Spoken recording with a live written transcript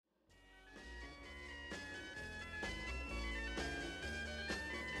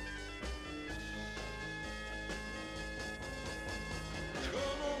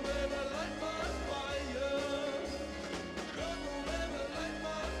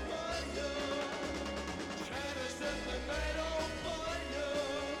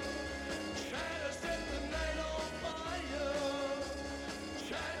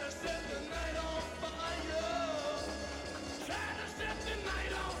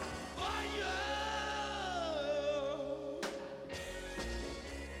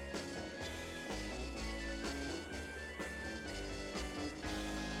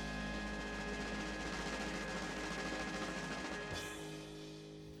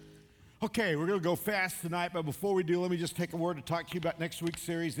Okay, we're going to go fast tonight, but before we do, let me just take a word to talk to you about next week's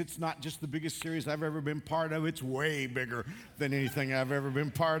series. It's not just the biggest series I've ever been part of. It's way bigger than anything I've ever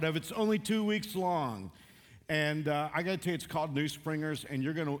been part of. It's only 2 weeks long. And I got to tell you, it's called New Springers,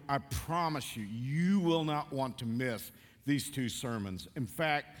 and I promise you, you will not want to miss these 2 sermons. In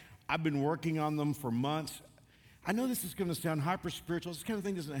fact, I've been working on them for months. I know this is going to sound hyper-spiritual. This kind of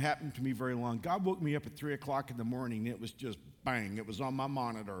thing doesn't happen to me very long. God woke me up at 3 o'clock in the morning. It was just bang. It was on my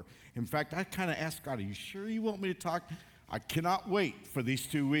monitor. In fact, I kind of asked God, are you sure you want me to talk? I cannot wait for these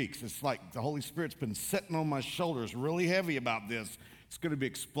 2 weeks. It's like the Holy Spirit's been sitting on my shoulders really heavy about this. It's going to be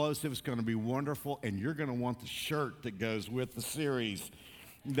explosive. It's going to be wonderful. And you're going to want the shirt that goes with the series.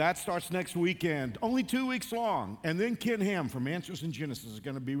 That starts next weekend, only 2 weeks long. And then Ken Ham from Answers in Genesis is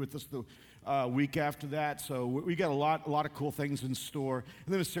going to be with us the week after that. So we got a lot of cool things in store.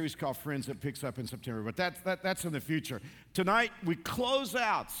 And then a series called Friends that picks up in September. But that's in the future. Tonight, we close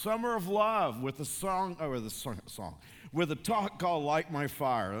out Summer of Love with with a talk called Light My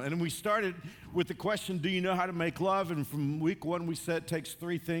Fire. And we started with the question, do you know how to make love? And from week 1, we said it takes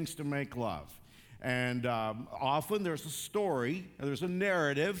 3 things to make love. And often there's a story, there's a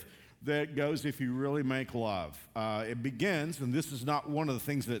narrative that goes if you really make love. It begins, and this is not one of the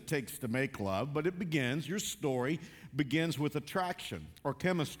things that it takes to make love, but your story begins with attraction or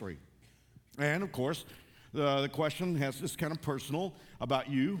chemistry. And of course, the question is kind of personal about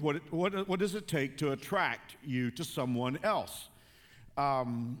you. What does it take to attract you to someone else?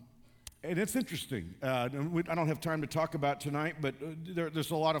 And it's interesting. I don't have time to talk about tonight, but there's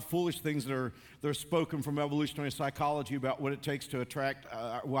a lot of foolish things that are spoken from evolutionary psychology about what it takes to attract,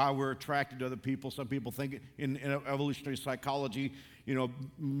 why we're attracted to other people. Some people think in evolutionary psychology,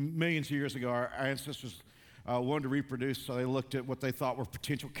 millions of years ago, our ancestors wanted to reproduce, so they looked at what they thought were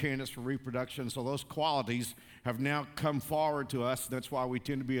potential candidates for reproduction. So those qualities have now come forward to us. That's why we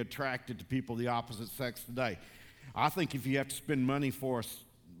tend to be attracted to people of the opposite sex today. I think if you have to spend money for us,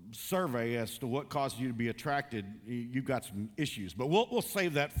 survey as to what causes you to be attracted, you've got some issues. But we'll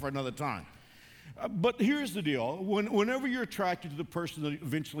save that for another time. But here's the deal. Whenever you're attracted to the person that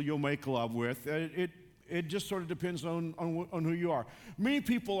eventually you'll make love with, it just sort of depends on who you are. Many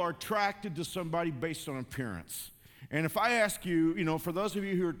people are attracted to somebody based on appearance. And if I ask you, for those of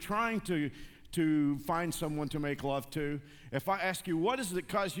you who are trying to find someone to make love to, if I ask you, what is it that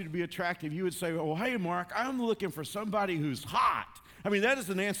causes you to be attractive, you would say, well, hey, Mark, I'm looking for somebody who's hot. I mean, that is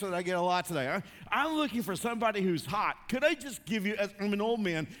an answer that I get a lot today. I'm looking for somebody who's hot. Could I just give you, I'm an old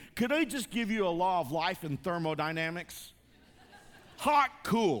man, could I just give you a law of life in thermodynamics? Hot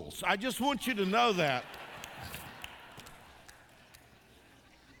cools. I just want you to know that.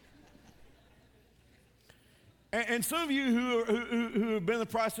 And some of you who have been in the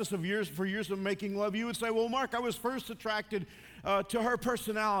process of years of making love, you would say, well, Mark, I was first attracted to her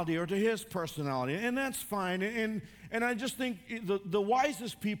personality or to his personality, and that's fine. And I just think the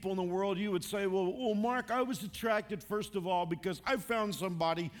wisest people in the world, you would say, well, Mark, I was attracted first of all because I found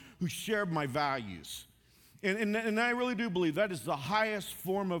somebody who shared my values. And I really do believe that is the highest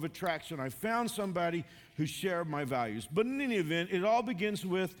form of attraction. I found somebody who shared my values. But in any event, it all begins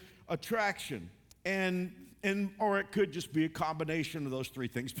with attraction. Or it could just be a combination of those 3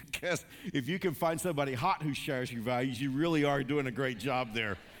 things, because if you can find somebody hot who shares your values, you really are doing a great job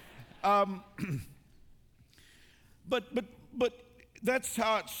there. But that's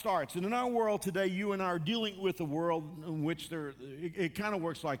how it starts. And in our world today, you and I are dealing with a world in which it kind of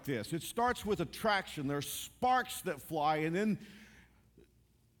works like this. It starts with attraction. There's sparks that fly, and then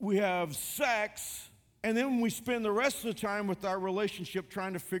we have sex, and then we spend the rest of the time with our relationship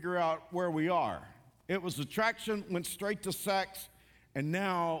trying to figure out where we are. It was attraction, went straight to sex, and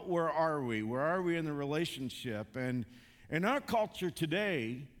now where are we? Where are we in the relationship? And in our culture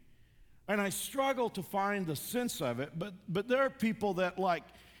today, and I struggle to find the sense of it, but there are people that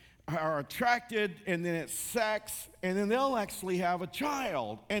are attracted, and then it's sex, and then they'll actually have a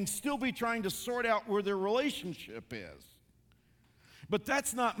child and still be trying to sort out where their relationship is. But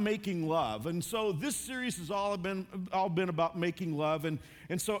that's not making love. And so this series has all been about making love. And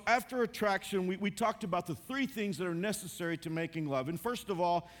so after attraction, we talked about the 3 things that are necessary to making love. And first of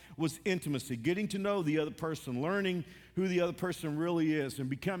all was intimacy, getting to know the other person, learning who the other person really is, and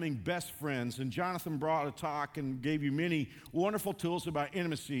becoming best friends. And Jonathan brought a talk and gave you many wonderful tools about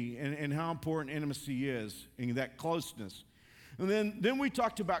intimacy and how important intimacy is and that closeness. And then we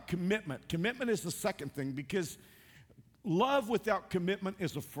talked about commitment. Commitment is the second thing, because love without commitment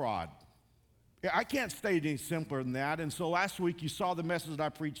is a fraud. I can't state it any simpler than that. And so last week you saw the message that I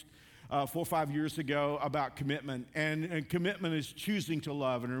preached 4 or 5 years ago about commitment. And commitment is choosing to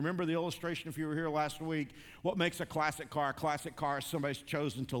love. And remember the illustration if you were here last week, what makes a classic car? A classic car is somebody's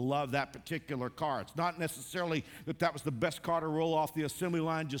chosen to love that particular car. It's not necessarily that that was the best car to roll off the assembly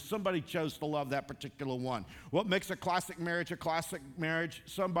line, just somebody chose to love that particular one. What makes a classic marriage a classic marriage?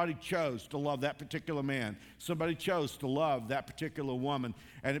 Somebody chose to love that particular man. Somebody chose to love that particular woman,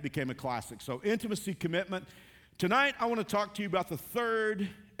 and it became a classic. So intimacy, commitment. Tonight, I want to talk to you about the third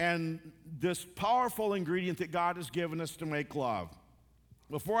and this powerful ingredient that God has given us to make love.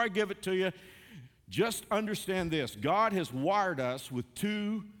 Before I give it to you, just understand this. God has wired us with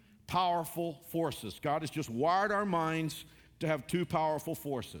two powerful forces. God has just wired our minds to have two powerful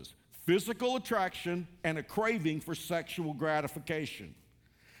forces: physical attraction and a craving for sexual gratification.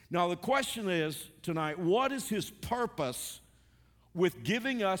 Now, the question is tonight, what is his purpose with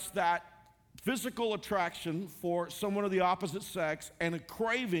giving us that physical attraction for someone of the opposite sex and a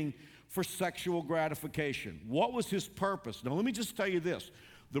craving for sexual gratification? What was his purpose? Now, let me just tell you this.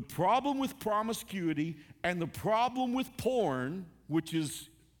 The problem with promiscuity and the problem with porn, which is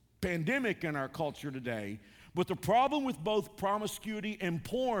pandemic in our culture today, but the problem with both promiscuity and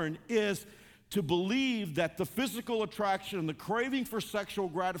porn is to believe that the physical attraction and the craving for sexual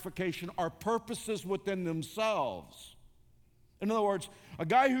gratification are purposes within themselves. In other words, a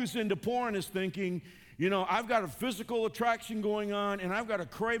guy who's into porn is thinking, you know, I've got a physical attraction going on and I've got a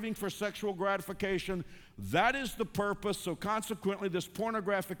craving for sexual gratification. That is the purpose. So consequently, this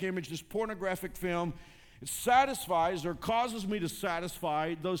pornographic image, this pornographic film, it satisfies or causes me to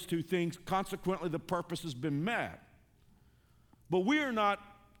satisfy those two things. Consequently, the purpose has been met. But we are not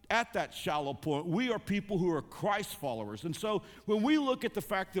at that shallow point. We are people who are Christ followers. And so when we look at the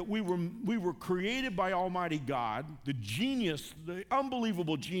fact that we were created by Almighty God, the genius, the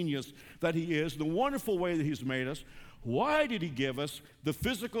unbelievable genius that he is, the wonderful way that he's made us, why did he give us the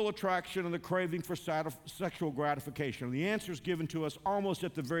physical attraction and the craving for sexual gratification? And the answer is given to us almost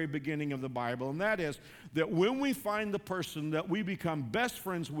at the very beginning of the Bible, and that is that when we find the person that we become best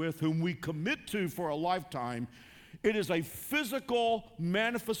friends with, whom we commit to for a lifetime, it is a physical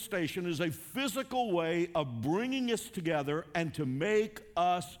manifestation, it is a physical way of bringing us together and to make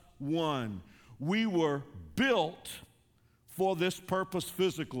us one. We were built for this purpose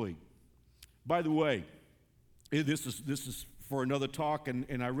physically. By the way, this is for another talk,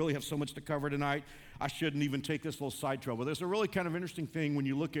 and I really have so much to cover tonight, I shouldn't even take this little side trail. But there's a really kind of interesting thing when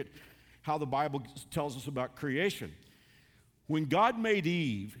you look at how the Bible tells us about creation. When God made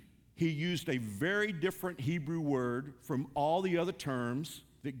Eve, he used a very different Hebrew word from all the other terms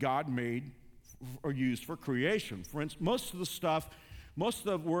that God made or used for creation. For instance, most of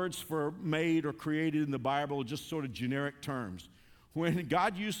the words for made or created in the Bible are just sort of generic terms. When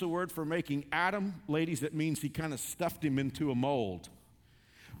God used the word for making Adam, ladies, it means he kind of stuffed him into a mold.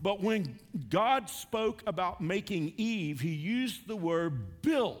 But when God spoke about making Eve, he used the word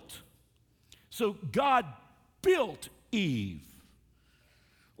built. So God built Eve.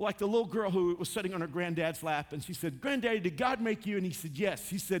 Like the little girl who was sitting on her granddad's lap, and she said, "Granddaddy, did God make you?" And he said, "Yes."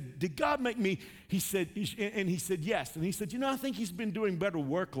 He said, "Did God make me?" He said, "Yes." And he said, "I think he's been doing better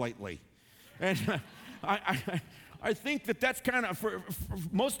work lately." And I think that's kind of, for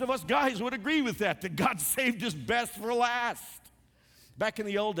most of us guys would agree with that God saved his best for last. Back in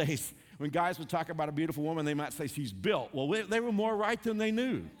the old days, when guys would talk about a beautiful woman, they might say she's built. Well, they were more right than they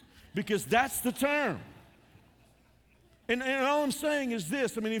knew, because that's the term. And all I'm saying is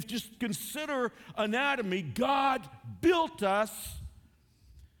this. I mean, if you just consider anatomy, God built us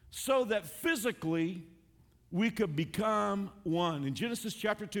so that physically we could become one. In Genesis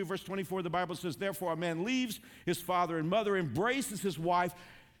chapter 2, verse 24, the Bible says, "Therefore a man leaves his father and mother, embraces his wife."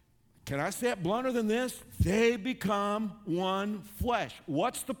 Can I say it blunter than this? They become one flesh.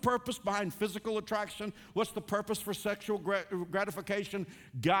 What's the purpose behind physical attraction? What's the purpose for sexual gratification?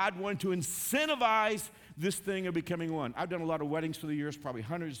 God wanted to incentivize this thing of becoming one. I've done a lot of weddings through the years, probably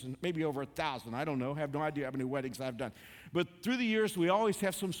hundreds and maybe over 1,000. I don't know. I have no idea how many weddings I've done. But through the years, we always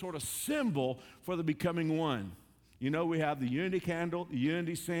have some sort of symbol for the becoming one. You know, we have the unity candle, the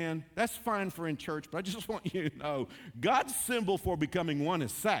unity sand. That's fine for in church, but I just want you to know, God's symbol for becoming one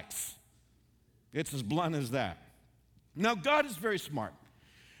is sex. It's as blunt as that. Now, God is very smart,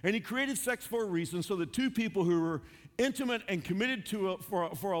 and he created sex for a reason, so that two people who were intimate and committed to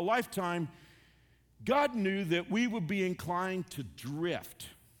for a lifetime, God knew that we would be inclined to drift.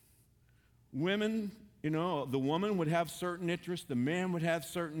 Women, you know, the woman would have certain interests, the man would have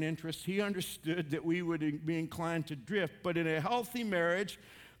certain interests. He understood that we would be inclined to drift. But in a healthy marriage,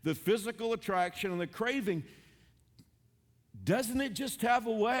 the physical attraction and the craving, doesn't it just have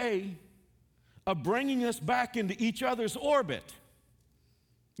a way of bringing us back into each other's orbit?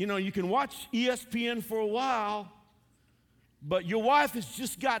 You know, you can watch ESPN for a while, but your wife has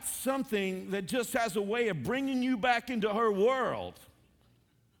just got something that just has a way of bringing you back into her world.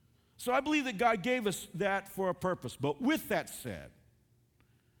 So I believe that God gave us that for a purpose. But with that said,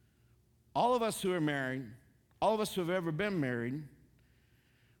 all of us who are married, all of us who have ever been married,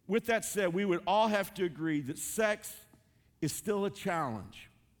 with that said, we would all have to agree that sex is still a challenge.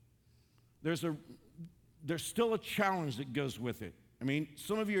 There's still a challenge that goes with it. I mean,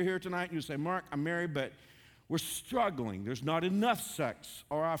 some of you are here tonight and you say, Mark, I'm married, but we're struggling. There's not enough sex,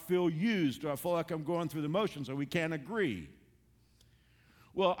 or I feel used, or I feel like I'm going through the motions, or we can't agree.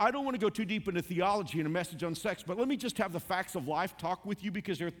 Well, I don't want to go too deep into theology and a message on sex, but let me just have the facts of life talk with you,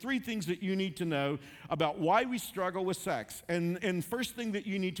 because there are 3 things that you need to know about why we struggle with sex. And first thing that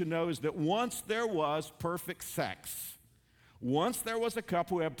you need to know is that once there was perfect sex. Once there was a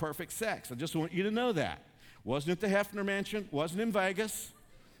couple who had perfect sex. I just want you to know that. Wasn't at the Hefner Mansion, wasn't in Vegas.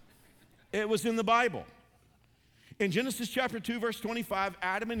 It was in the Bible. In Genesis chapter 2, verse 25,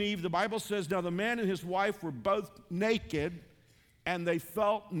 Adam and Eve, the Bible says, now the man and his wife were both naked, and they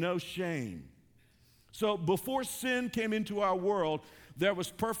felt no shame. So before sin came into our world, there was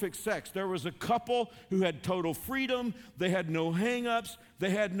perfect sex. There was a couple who had total freedom. They had no hang-ups. They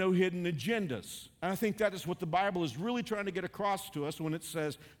had no hidden agendas. And I think that is what the Bible is really trying to get across to us when it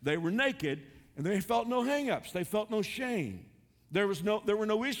says they were naked and they felt no hang-ups. They felt no shame. There were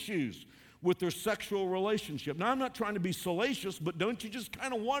no issues with their sexual relationship. Now, I'm not trying to be salacious, but don't you just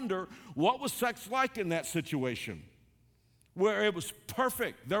kind of wonder what was sex like in that situation? Where it was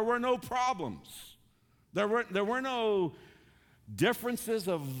perfect. There were no problems. There were no differences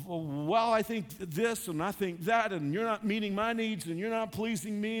of, well, I think this and I think that, and you're not meeting my needs and you're not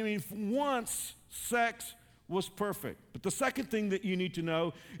pleasing me. I mean, once sex was perfect. But the second thing that you need to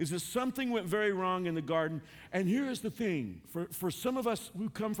know is that something went very wrong in the garden. And here's the thing. For some of us who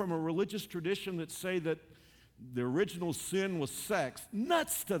come from a religious tradition that say that the original sin was sex,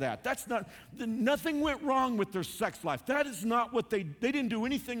 nuts to that. Nothing went wrong with their sex life. That is not what they didn't do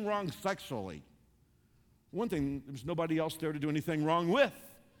anything wrong sexually. One thing, there's nobody else there to do anything wrong with.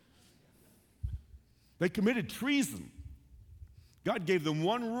 They committed treason. God gave them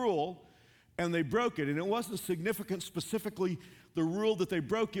one rule, and they broke it. And it wasn't significant specifically the rule that they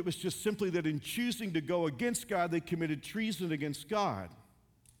broke. It was just simply that in choosing to go against God, they committed treason against God.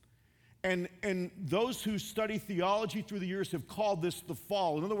 And those who study theology through the years have called this the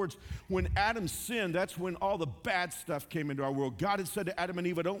fall. In other words, when Adam sinned, that's when all the bad stuff came into our world. God had said to Adam and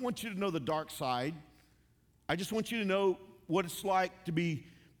Eve, I don't want you to know the dark side. I just want you to know what it's like to be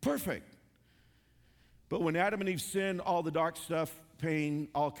perfect. But when Adam and Eve sinned, all the dark stuff, pain,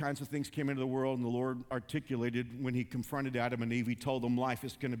 all kinds of things came into the world, and the Lord articulated when he confronted Adam and Eve, he told them life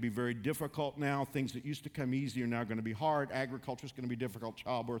is going to be very difficult now. Things that used to come easy are now going to be hard. Agriculture is going to be difficult,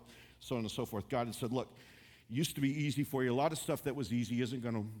 childbirth, so on and so forth. God had said, look, it used to be easy for you. A lot of stuff that was easy isn't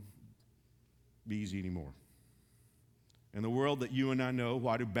going to be easy anymore. In the world that you and I know,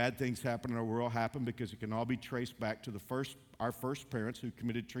 why do bad things happen in our world? Happen because it can all be traced back to our first parents who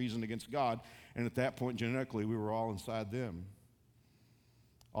committed treason against God, and at that point, genetically, we were all inside them.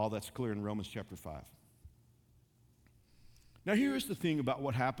 All that's clear in Romans chapter 5. Now, here's the thing about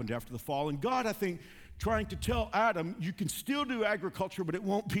what happened after the fall. And God, I think, trying to tell Adam, you can still do agriculture, but it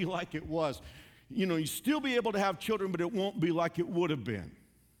won't be like it was. You know, you still be able to have children, but it won't be like it would have been.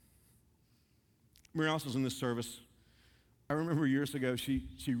 Mary Alice was in this service. I remember years ago, she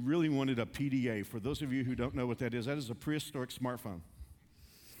really wanted a PDA. For those of you who don't know what that is a prehistoric smartphone.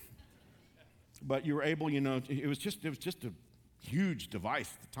 But you were able, you know, it was just a huge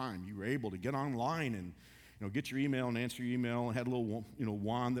device at the time. You were able to get online and, you know, get your email and answer your email, and had a little, you know,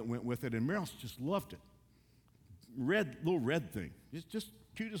 wand that went with it. And Meryl just loved it. Little red thing. It's just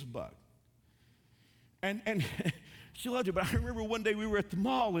cute as a bug. And she loved it. But I remember one day we were at the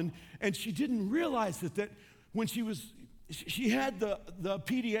mall, and she didn't realize that when she had the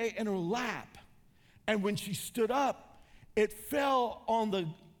PDA in her lap, and when she stood up, it fell on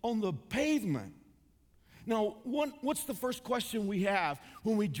the pavement. Now, what's the first question we have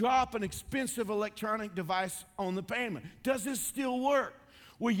when we drop an expensive electronic device on the pavement? Does this still work?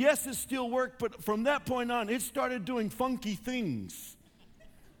 Well, yes, it still worked, but from that point on, it started doing funky things.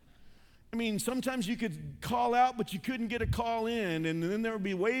 I mean, sometimes you could call out, but you couldn't get a call in, and then there would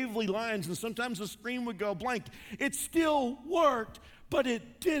be wavy lines, and sometimes the screen would go blank. It still worked, but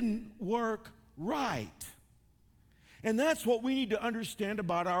it didn't work right. And that's what we need to understand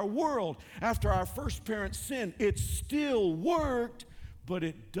about our world. After our first parent sinned, it still worked, but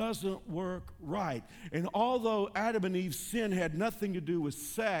it doesn't work right. And although Adam and Eve's sin had nothing to do with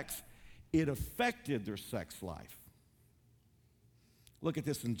sex, it affected their sex life. Look at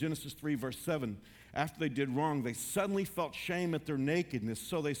this in Genesis 3, verse 7. After they did wrong, they suddenly felt shame at their nakedness,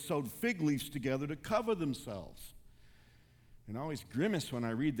 so they sewed fig leaves together to cover themselves. And I always grimace when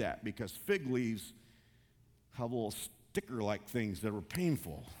I read that because fig leaves have little sticker-like things that are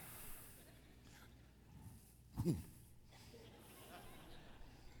painful.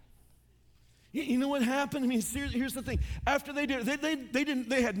 You know what happened? I mean, here's the thing. After they did,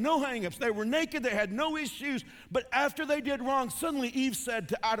 they had no hang-ups. They were naked. They had no issues. But after they did wrong, suddenly Eve said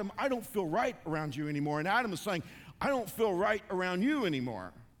to Adam, I don't feel right around you anymore. And Adam is saying, I don't feel right around you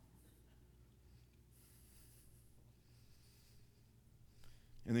anymore.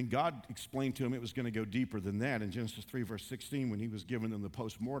 And then God explained to him it was going to go deeper than that. In Genesis 3, verse 16, when he was giving them the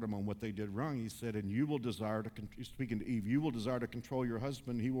postmortem on what they did wrong, he said, and you will desire to, speaking to Eve, you will desire to control your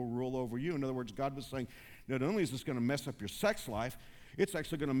husband, he will rule over you. In other words, God was saying, not only is this going to mess up your sex life, it's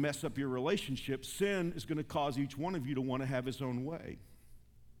actually going to mess up your relationship. Sin is going to cause each one of you to want to have his own way.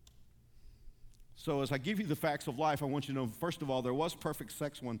 So as I give you the facts of life, I want you to know, first of all, there was perfect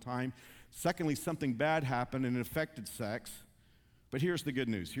sex one time. Secondly, something bad happened and it affected sex. But here's the good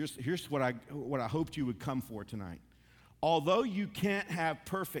news. Here's what I hoped you would come for tonight. Although you can't have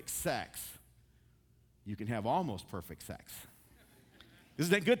perfect sex, you can have almost perfect sex.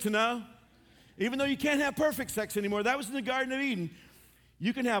 Isn't that good to know? Even though you can't have perfect sex anymore, that was in the Garden of Eden,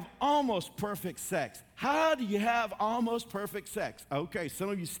 you can have almost perfect sex. How do you have almost perfect sex? Okay, some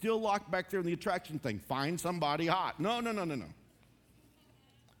of you still locked back there in the attraction thing. Find somebody hot. No.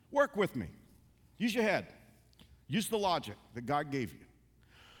 Work with me. Use your head. Use the logic that God gave you.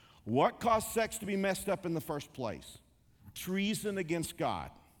 What caused sex to be messed up in the first place? Treason against God.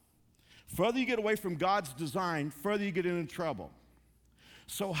 Further you get away from God's design, further you get into trouble.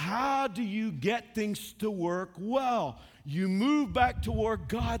 So how do you get things to work well? You move back toward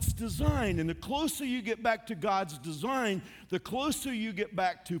God's design, and the closer you get back to God's design, the closer you get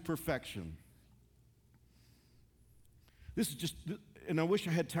back to perfection. This is just, and I wish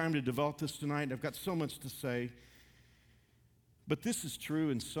I had time to develop this tonight. I've got so much to say. But this is true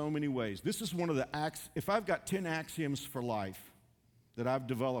in so many ways. This is one of the if I've got 10 axioms for life that I've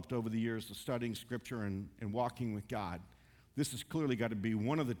developed over the years of studying Scripture and walking with God, this has clearly got to be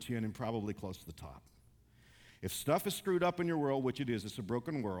one of the 10 and probably close to the top. If stuff is screwed up in your world, which it is, it's a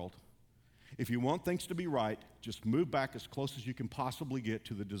broken world, if you want things to be right, just move back as close as you can possibly get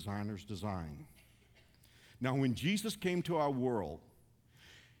to the designer's design. Now, when Jesus came to our world,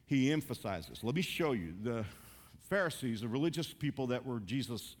 he emphasizes, let me show you, the Pharisees, the religious people that were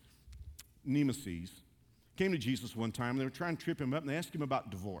Jesus' nemesis, came to Jesus one time, and they were trying to trip him up, and they asked him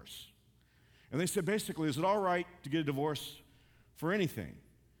about divorce. And they said, basically, is it all right to get a divorce for anything?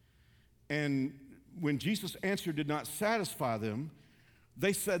 And when Jesus' answer did not satisfy them,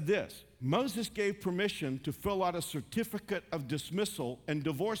 they said this: Moses gave permission to fill out a certificate of dismissal and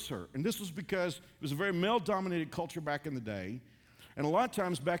divorce her. And this was because it was a very male-dominated culture back in the day. And a lot of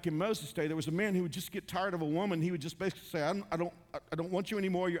times back in Moses' day, there was a man who would just get tired of a woman. He would just basically say, I don't want you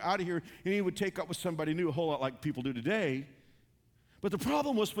anymore. You're out of here. And he would take up with somebody new, a whole lot like people do today. But the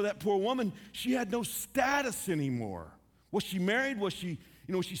problem was for that poor woman, she had no status anymore. Was she married? Was she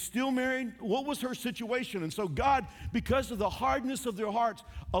still married? What was her situation? And so God, because of the hardness of their hearts,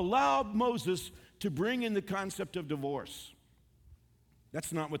 allowed Moses to bring in the concept of divorce.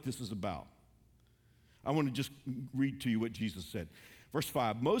 That's not what this is about. I want to just read to you what Jesus said. Verse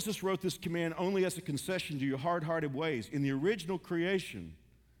 5, Moses wrote this command only as a concession to your hard-hearted ways. In the original creation,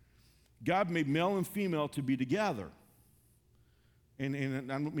 God made male and female to be together.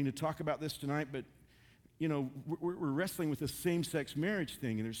 And I don't mean to talk about this tonight, but, we're wrestling with this same-sex marriage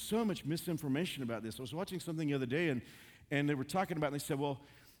thing, and there's so much misinformation about this. I was watching something the other day, and they were talking about it, and they said, well,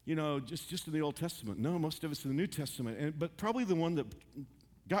 just in the Old Testament. No, most of it's in the New Testament. But probably the one that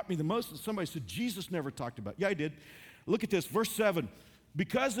got me the most is somebody said, Jesus never talked about it. Yeah, I did. Look at this, verse 7.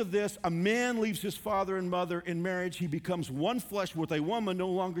 Because of this, a man leaves his father and mother in marriage. He becomes one flesh with a woman, no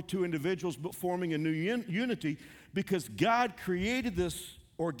longer two individuals, but forming a new unity. Because God created this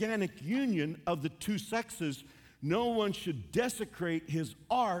organic union of the two sexes, no one should desecrate his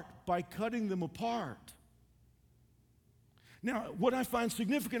art by cutting them apart. Now, what I find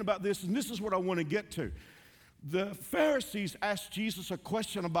significant about this, and this is what I want to get to, the Pharisees asked Jesus a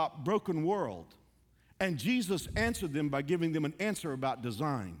question about broken world, and Jesus answered them by giving them an answer about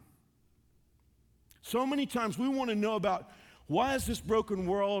design. So many times we want to know about why is this broken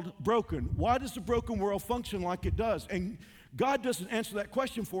world broken? Why does the broken world function like it does? And God doesn't answer that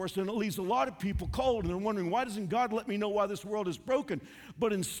question for us, and it leaves a lot of people cold, and they're wondering, why doesn't God let me know why this world is broken?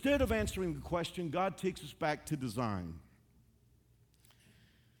 But instead of answering the question, God takes us back to design.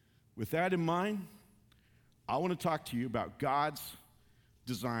 With that in mind, I want to talk to you about God's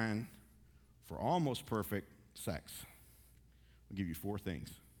designed for almost perfect sex. I'll give you 4 things.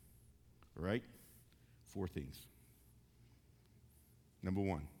 All right? 4 things. Number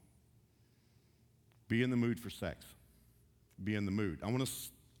 1, be in the mood for sex. Be in the mood. I want to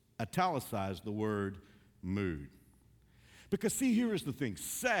italicize the word mood. Because see, here is the thing.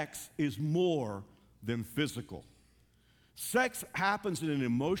 Sex is more than physical. Sex happens in an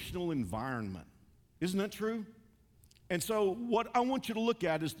emotional environment. Isn't that true? And so what I want you to look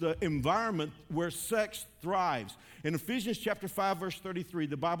at is the environment where sex thrives. In Ephesians chapter 5, verse 33,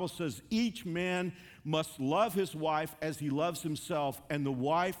 the Bible says, each man must love his wife as he loves himself, and the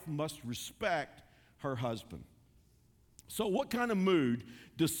wife must respect her husband. So what kind of mood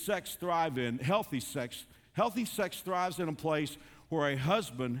does sex thrive in? Healthy sex. Healthy sex thrives in a place where a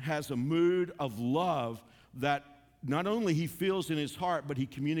husband has a mood of love that not only he feels in his heart, but he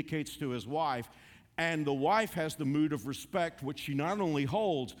communicates to his wife. And the wife has the mood of respect, which she not only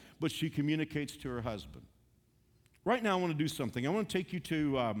holds, but she communicates to her husband. Right now, I want to do something. I want to take you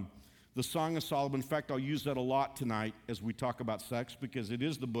to the Song of Solomon. In fact, I'll use that a lot tonight as we talk about sex, because it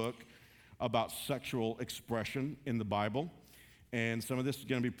is the book about sexual expression in the Bible. And some of this is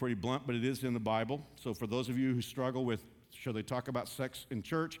going to be pretty blunt, but it is in the Bible. So for those of you who struggle with, should they talk about sex in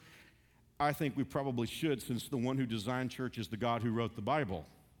church? I think we probably should, since the one who designed church is the God who wrote the Bible.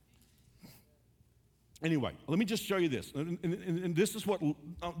 Anyway, let me just show you this. And this is what,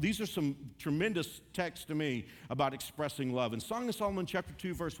 these are some tremendous texts to me about expressing love. In Song of Solomon chapter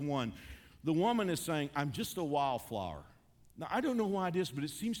 2, verse 1, the woman is saying, I'm just a wildflower. Now, I don't know why it is, but it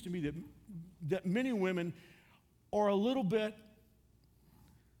seems to me that many women are a little bit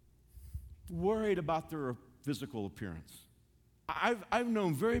worried about their physical appearance. I've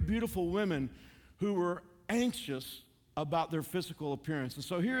known very beautiful women who were anxious about their physical appearance. And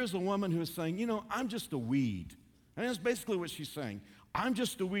so here is a woman who is saying, you know, I'm just a weed. And that's basically what she's saying. I'm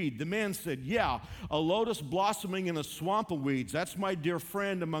just a weed. The man said, yeah, a lotus blossoming in a swamp of weeds. That's my dear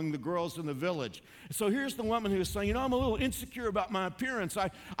friend among the girls in the village. So here's the woman who is saying, you know, I'm a little insecure about my appearance.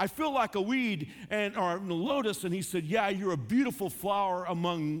 I feel like a weed or a lotus. And he said, yeah, you're a beautiful flower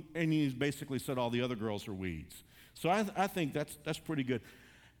among, and he basically said all the other girls are weeds. So I think that's pretty good.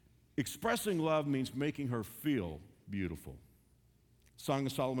 Expressing love means making her feel beautiful. Song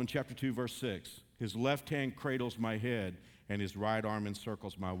of Solomon chapter 2, verse 6. His left hand cradles my head, and his right arm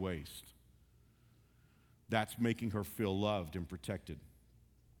encircles my waist. That's making her feel loved and protected.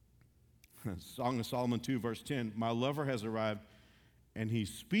 Song of Solomon 2, verse 10. My lover has arrived, and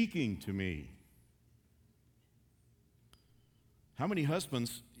he's speaking to me. How many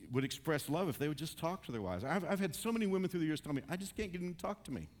husbands would express love if they would just talk to their wives? I've had so many women through the years tell me, I just can't get him to talk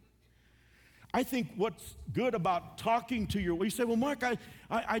to me. I think what's good about talking to you say, well, Mark,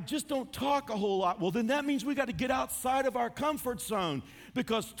 I just don't talk a whole lot. Well, then that means we got to get outside of our comfort zone,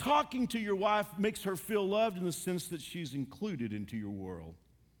 because talking to your wife makes her feel loved in the sense that she's included into your world.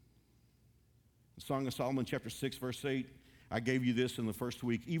 The Song of Solomon chapter 6, verse 8, I gave you this in the first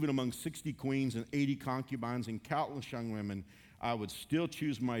week. Even among 60 queens and 80 concubines and countless young women, I would still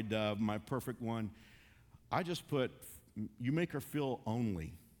choose my dove, my perfect one. I just put, you make her feel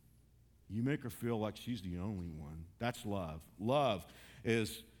only. You make her feel like she's the only one. That's love. Love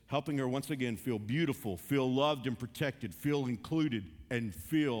is helping her once again feel beautiful, feel loved and protected, feel included, and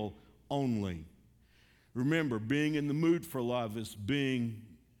feel only. Remember, being in the mood for love is being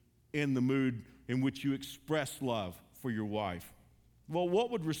in the mood in which you express love for your wife. Well,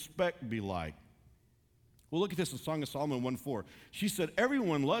 what would respect be like? Well, look at this in Song of Solomon 1:4. She said,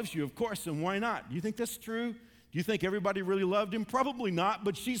 everyone loves you, of course, and why not? Do you think that's true? Do you think everybody really loved him? Probably not,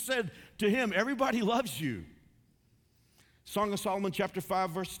 but she said to him, everybody loves you. Song of Solomon chapter 5,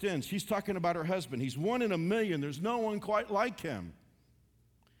 verse 10. She's talking about her husband. He's 1 in a million. There's no one quite like him.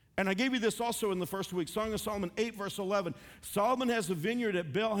 And I gave you this also in the first week. Song of Solomon 8, verse 11. Solomon has a vineyard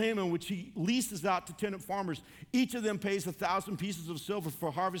at Bel-Hammon, which he leases out to tenant farmers. Each of them pays 1,000 pieces of silver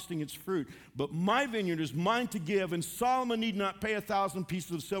for harvesting its fruit. But my vineyard is mine to give, and Solomon need not pay 1,000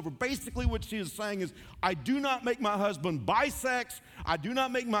 pieces of silver. Basically, what she is saying is, I do not make my husband buy sex. I do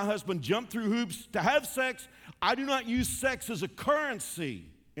not make my husband jump through hoops to have sex. I do not use sex as a currency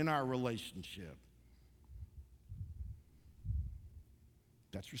in our relationship.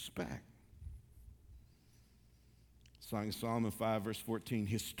 That's respect. Song of Solomon 5, verse 14,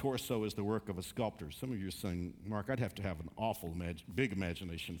 his torso is the work of a sculptor. Some of you are saying, Mark, I'd have to have an awful, big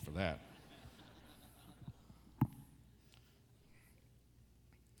imagination for that.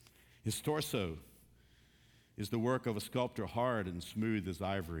 His torso is the work of a sculptor, hard and smooth as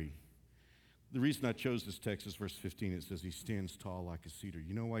ivory. The reason I chose this text is verse 15. It says he stands tall like a cedar.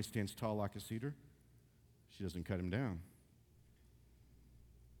 You know why he stands tall like a cedar? She doesn't cut him down.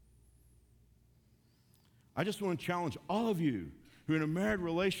 I just want to challenge all of you who are in a married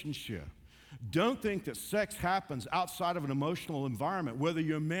relationship. Don't think that sex happens outside of an emotional environment, whether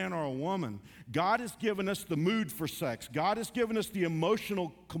you're a man or a woman. God has given us the mood for sex. God has given us the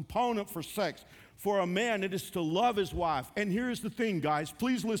emotional component for sex. For a man, it is to love his wife. And here's the thing, guys.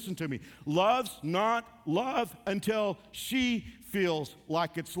 Please listen to me. Love's not love until she feels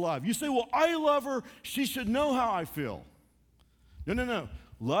like it's love. You say, well, I love her. She should know how I feel. No.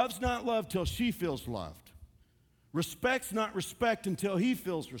 Love's not love till she feels loved. Respect's not respect until he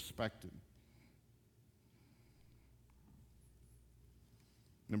feels respected.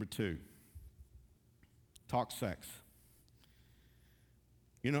 Number 2, talk sex.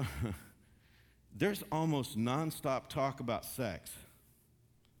 You know, there's almost nonstop talk about sex.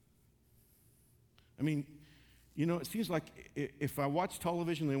 I mean, you know, it seems like if I watch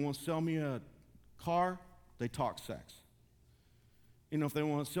television, they want to sell me a car, they talk sex. You know, if they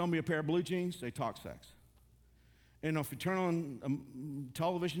want to sell me a pair of blue jeans, they talk sex. And if you turn on a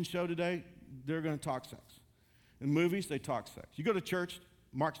television show today, they're going to talk sex. In movies, they talk sex. You go to church,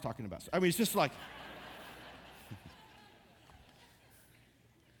 Mark's talking about sex. I mean, it's just like...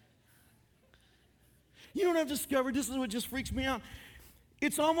 You know what I've discovered? This is what just freaks me out.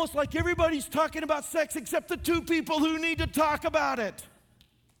 It's almost like everybody's talking about sex except the 2 people who need to talk about it.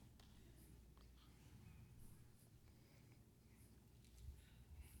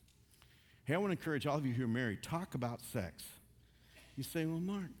 Hey, I want to encourage all of you who are married, talk about sex. You say, well,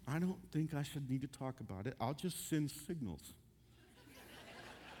 Mark, I don't think I should need to talk about it. I'll just send signals.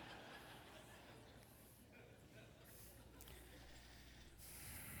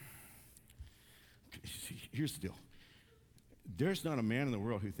 Here's the deal. There's not a man in the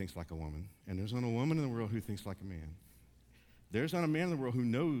world who thinks like a woman, and there's not a woman in the world who thinks like a man. There's not a man in the world who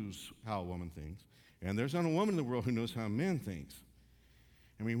knows how a woman thinks, and there's not a woman in the world who knows how a man thinks.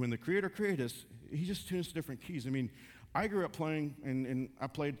 I mean, when the Creator created us, he just tunes different keys. I mean, I grew up playing, and I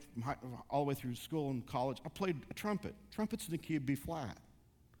played all the way through school and college. I played a trumpet. Trumpet's in the key of B flat.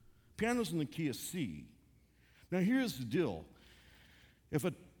 Piano's in the key of C. Now, here's the deal. If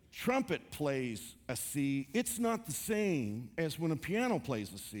a trumpet plays a C, it's not the same as when a piano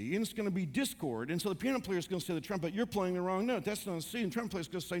plays a C, and it's going to be discord. And so the piano player is going to say to the trumpet, you're playing the wrong note. That's not a C. And the trumpet player is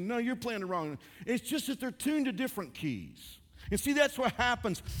going to say, no, you're playing the wrong note. It's just that they're tuned to different keys. And see, that's what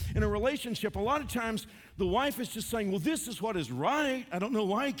happens in a relationship. A lot of times, the wife is just saying, well, this is what is right. I don't know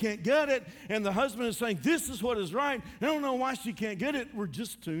why I can't get it. And the husband is saying, this is what is right. I don't know why she can't get it. We're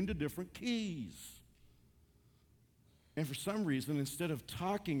just tuned to different keys. And for some reason, instead of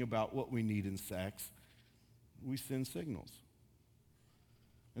talking about what we need in sex, we send signals.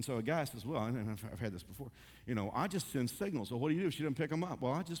 And so a guy says, well, and I've had this before, you know, I just send signals. Well, what do you do if she doesn't pick them up?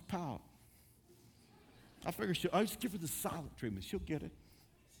 Well, I just pout. I figure I'll just give her the silent treatment. She'll get it.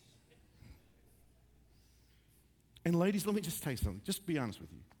 And ladies, let me just tell you something. Just be honest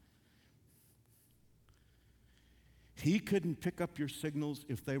with you. He couldn't pick up your signals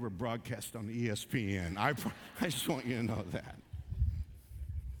if they were broadcast on ESPN. I just want you to know that.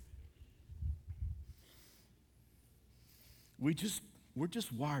 We're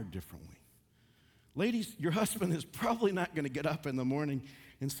just wired differently. Ladies, your husband is probably not going to get up in the morning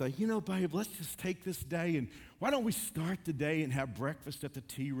and say, you know, babe, let's just take this day and why don't we start the day and have breakfast at the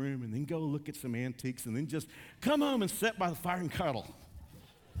tea room and then go look at some antiques and then just come home and sit by the fire and cuddle.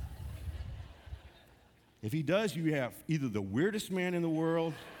 If he does, you have either the weirdest man in the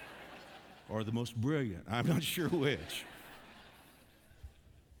world or the most brilliant. I'm not sure which.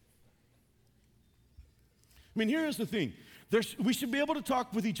 I mean, here's the thing. We should be able to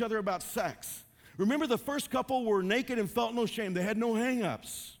talk with each other about sex. Remember, the first couple were naked and felt no shame. They had no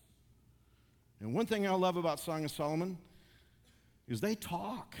hang-ups. And one thing I love about Song of Solomon is they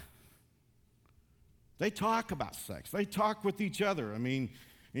talk. They talk about sex. They talk with each other. I mean,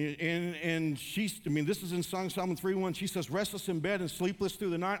 this is in Song of Solomon 3:1. She says, restless in bed and sleepless through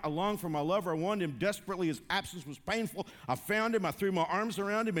the night. I long for my lover. I wanted him desperately. His absence was painful. I found him. I threw my arms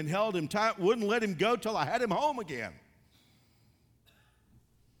around him and held him tight. Wouldn't let him go till I had him home again.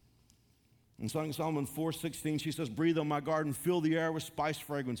 In Song of Solomon 4:16, she says, breathe on my garden, fill the air with spice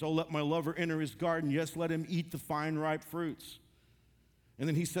fragrance. Oh, let my lover enter his garden. Yes, let him eat the fine, ripe fruits. And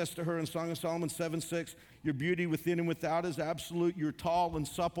then he says to her in Song of Solomon 7:6, your beauty within and without is absolute. You're tall and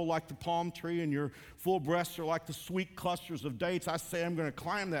supple like the palm tree, and your full breasts are like the sweet clusters of dates. I say I'm going to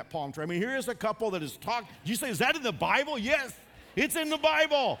climb that palm tree. I mean, here is a couple that is talking. Did you say, is that in the Bible? Yes, it's in the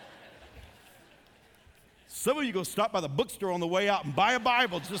Bible. Some of you go stop by the bookstore on the way out and buy a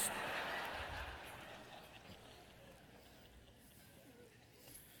Bible. Just...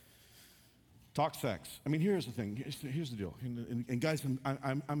 Talk sex. I mean, here's the thing. Here's the deal. And guys,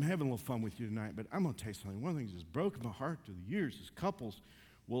 I'm having a little fun with you tonight, but I'm going to tell you something. One of the things that's broken my heart through the years is couples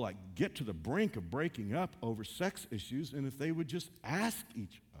will like get to the brink of breaking up over sex issues, and if they would just ask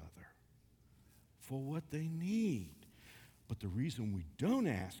each other for what they need. But the reason we don't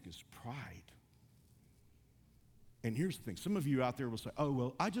ask is pride. And here's the thing. Some of you out there will say, oh,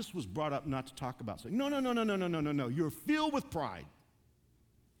 well, I just was brought up not to talk about sex. No. You're filled with pride.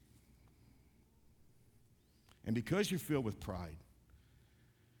 And because you're filled with pride,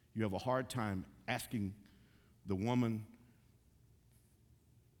 you have a hard time asking the woman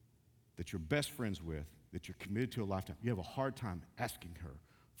that you're best friends with, that you're committed to a lifetime, you have a hard time asking her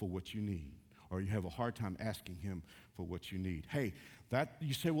for what you need. Or you have a hard time asking him for what you need. Hey, that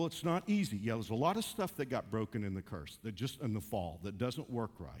you say, well, it's not easy. Yeah, there's a lot of stuff that got broken in the curse, that just in the fall, that doesn't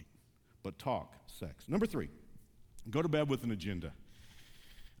work right. But talk sex. Number 3, go to bed with an agenda.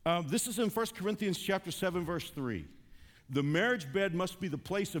 This is in 1 Corinthians chapter 7, verse 3. The marriage bed must be the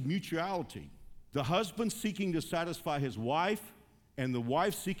place of mutuality. The husband seeking to satisfy his wife and the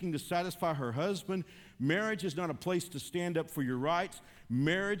wife seeking to satisfy her husband. Marriage is not a place to stand up for your rights.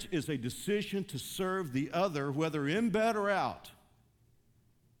 Marriage is a decision to serve the other, whether in bed or out.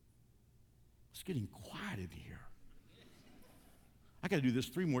 It's getting quiet in here. I got to do this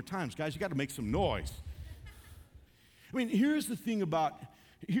 3 more times. Guys, you got to make some noise. I mean, here's the thing about...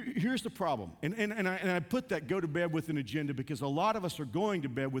 Here's the problem, and I put that go to bed with an agenda because a lot of us are going to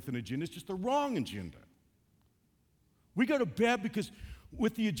bed with an agenda. It's just the wrong agenda. We go to bed because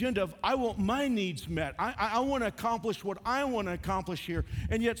with the agenda of I want my needs met. I want to accomplish what I want to accomplish here.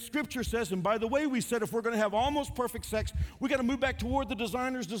 And yet Scripture says, and by the way, we said if we're going to have almost perfect sex, we got to move back toward the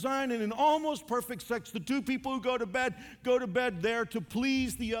designer's design. And in almost perfect sex, the 2 people who go to bed there to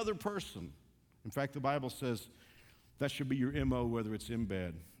please the other person. In fact, the Bible says, that should be your MO, whether it's in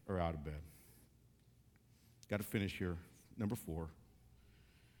bed or out of bed. Got to finish here. Number 4.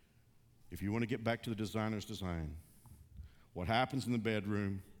 If you want to get back to the designer's design, what happens in the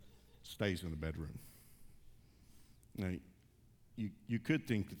bedroom stays in the bedroom. Now, you could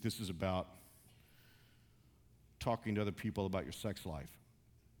think that this is about talking to other people about your sex life.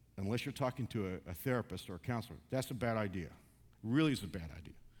 Unless you're talking to a therapist or a counselor, that's a bad idea. It really is a bad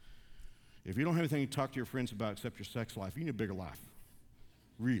idea. If you don't have anything to talk to your friends about except your sex life, you need a bigger life.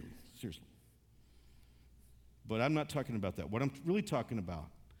 Really, seriously. But I'm not talking about that. What I'm really talking about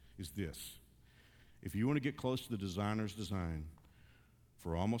is this. If you want to get close to the designer's design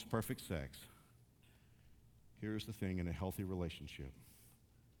for almost perfect sex, here's the thing in a healthy relationship.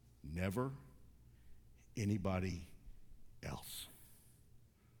 Never anybody else.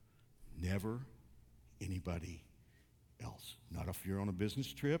 Never anybody else. Not if you're on a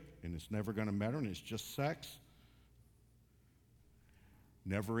business trip and it's never going to matter and it's just sex.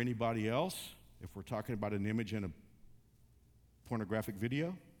 Never anybody else if we're talking about an image in a pornographic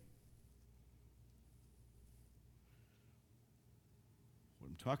video. What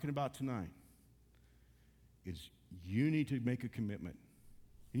I'm talking about tonight is you need to make a commitment.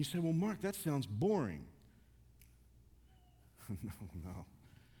 And you say, well, Mark, that sounds boring. No.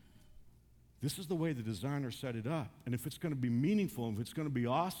 This is the way the designer set it up. And if it's going to be meaningful, if it's going to be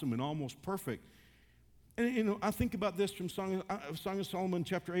awesome and almost perfect. And I think about this from Song of Solomon,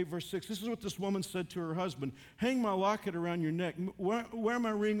 chapter 8, verse 6. This is what this woman said to her husband. Hang my locket around your neck. Wear my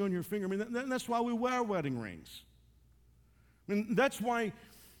ring on your finger. I mean, that's why we wear wedding rings. I mean, that's what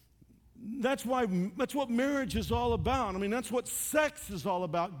marriage is all about. I mean, that's what sex is all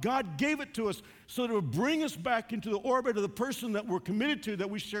about. God gave it to us so that it would bring us back into the orbit of the person that we're committed to, that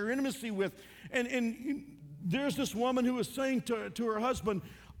we share intimacy with. And there's this woman who was saying to her husband,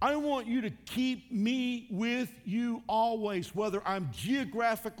 I want you to keep me with you always, whether I'm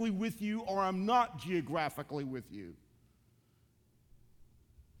geographically with you or I'm not geographically with you.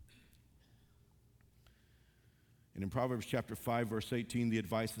 And in Proverbs chapter 5, verse 18, the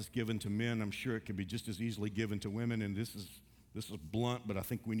advice is given to men. I'm sure it could be just as easily given to women, and this is blunt, but I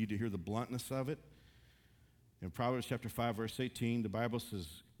think we need to hear the bluntness of it. In Proverbs chapter 5, verse 18, the Bible says,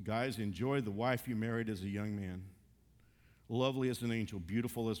 guys, enjoy the wife you married as a young man, lovely as an angel,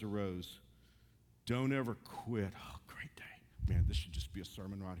 beautiful as a rose. Don't ever quit. Oh, great day. Man, this should just be a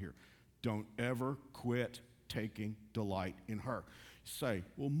sermon right here. Don't ever quit taking delight in her. Say,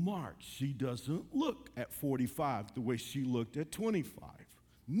 well, Mark, she doesn't look at 45 the way she looked at 25.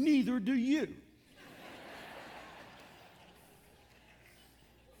 Neither do you.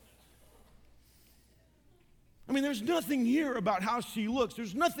 I mean, there's nothing here about how she looks.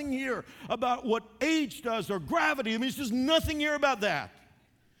 There's nothing here about what age does or gravity. I mean, there's just nothing here about that.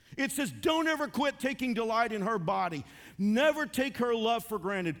 It says, don't ever quit taking delight in her body. Never take her love for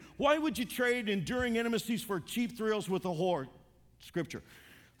granted. Why would you trade enduring intimacies for cheap thrills with a whore? Scripture.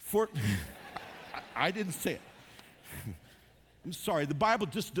 I didn't say it. I'm sorry, the Bible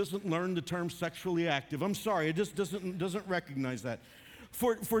just doesn't learn the term sexually active. I'm sorry, it just doesn't recognize that.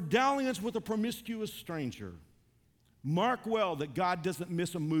 For dalliance with a promiscuous stranger. Mark well that God doesn't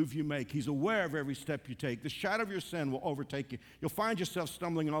miss a move you make. He's aware of every step you take. The shadow of your sin will overtake you. You'll find yourself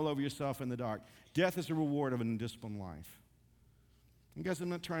stumbling all over yourself in the dark. Death is the reward of an undisciplined life. You guys, I'm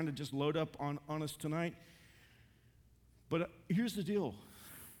not trying to just load up on us tonight, but here's the deal.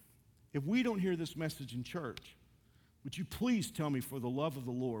 If we don't hear this message in church, would you please tell me, for the love of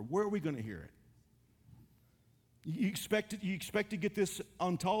the Lord, where are we going to hear it? You expect to get this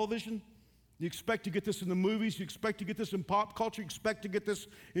on television? You expect to get this in the movies? You expect to get this in pop culture? You expect to get this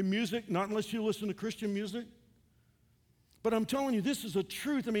in music? Not unless you listen to Christian music. But I'm telling you, this is a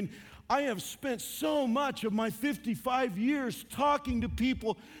truth. I mean, I have spent so much of my 55 years talking to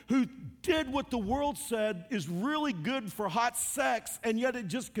people who did what the world said is really good for hot sex, and yet it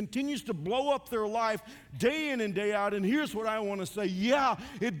just continues to blow up their life day in and day out. And here's what I want to say. Yeah,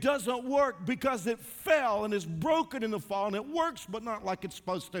 it doesn't work because it fell and is broken in the fall, and it works, but not like it's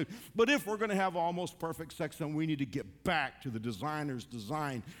supposed to. But if we're going to have almost perfect sex, then we need to get back to the designer's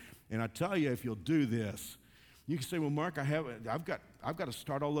design. And I tell you, if you'll do this, you can say, well, Mark, I've got to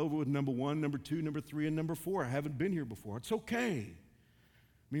start all over with number 1, number 2, number 3, and number 4. I haven't been here before. It's okay.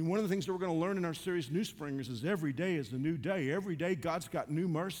 I mean, one of the things that we're going to learn in our series, New Springers, is every day is a new day. Every day, God's got new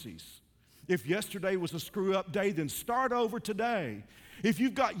mercies. If yesterday was a screw-up day, then start over today. If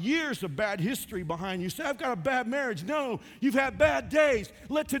you've got years of bad history behind you, say, I've got a bad marriage. No, you've had bad days.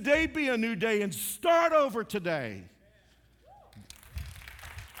 Let today be a new day and start over today.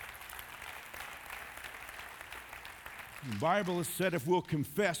 The Bible has said if we'll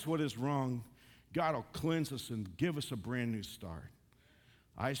confess what is wrong, God will cleanse us and give us a brand new start.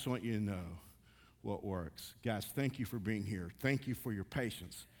 I just want you to know what works. Guys, thank you for being here. Thank you for your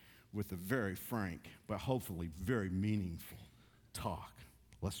patience with a very frank, but hopefully very meaningful talk.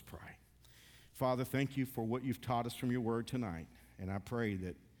 Let's pray. Father, thank you for what you've taught us from your word tonight. And I pray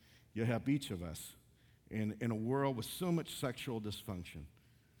that you'll help each of us in a world with so much sexual dysfunction.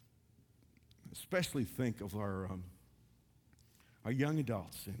 Especially think of our young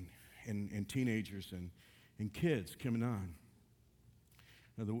adults and teenagers and kids coming on.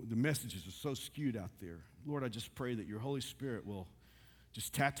 Now, the messages are so skewed out there. Lord, I just pray that your Holy Spirit will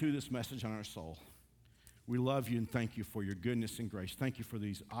just tattoo this message on our soul. We love you and thank you for your goodness and grace. Thank you for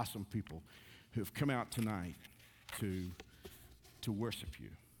these awesome people who have come out tonight to worship you.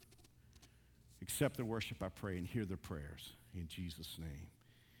 Accept their worship, I pray, and hear their prayers. In Jesus' name.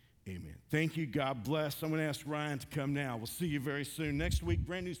 Amen. Thank you. God bless. I'm going to ask Ryan to come now. We'll see you very soon. Next week,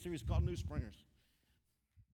 brand new series called New Springers.